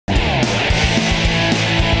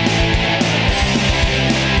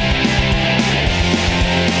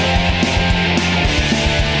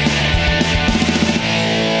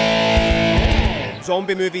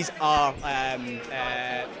zombie movies are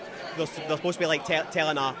they're supposed to be like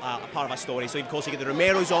telling a part of a story. So of course you get the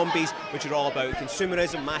Romero zombies, which are all about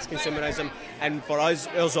consumerism, mass consumerism, and for us,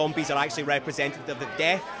 our zombies are actually representative of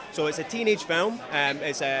death. So it's a teenage film.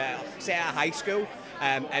 It's set at a high school.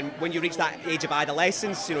 And when you reach that age of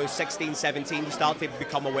adolescence, 16, 17, you start to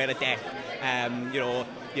become aware of death.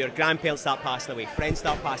 Your grandparents start passing away, friends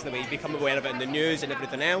start passing away, you become aware of it in the news and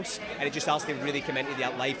everything else, and it just starts to really come into their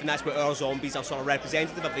life, and that's what our zombies are sort of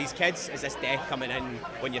representative of these kids, is this death coming in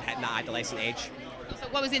when you're hitting that adolescent age. So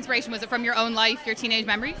what was the inspiration? Was it from your own life, your teenage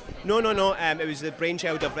memories? No. It was the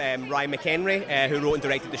brainchild of Ryan McHenry, who wrote and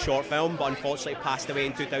directed the short film, but unfortunately passed away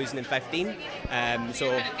in 2015.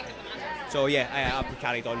 So yeah, I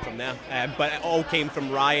carried on from there. But it all came from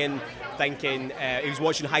Ryan thinking, he was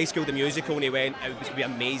watching High School the musical and he went, it would be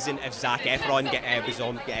amazing if Zac Efron get out with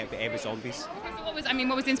zombies. So what was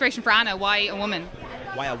the inspiration for Anna? Why a woman?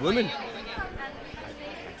 Why a woman?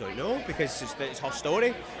 I don't know, because it's her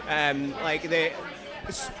story.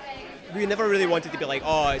 We never really wanted to be like,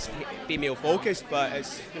 oh, it's female focused, but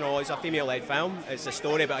it's a female led film. It's a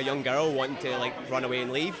story about a young girl wanting to like run away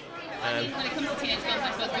and leave. When it comes to teenage films,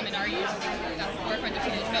 I suppose women are usually at the forefront of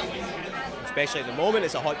teenage films. Especially at the moment,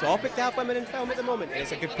 it's a hot topic to have women in film at the moment, and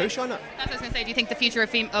it's a good push on it. That's what I was going to say. Do you think the future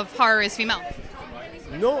of horror is female?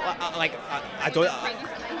 No, I don't.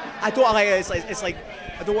 It's like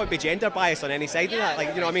I don't want to be gender biased on any side of that.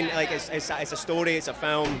 It's a story, it's a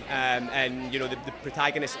film, and the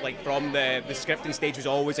protagonist, from the scripting stage, was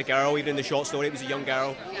always a girl. Even in the short story, it was a young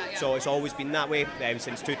girl. So it's always been that way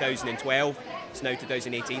since 2012. It's now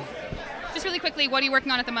 2018. Just really quickly, what are you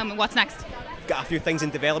working on at the moment? What's next? Got a few things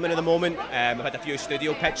in development at the moment. I've had a few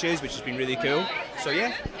studio pitches, which has been really cool. So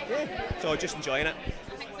yeah. So just enjoying it.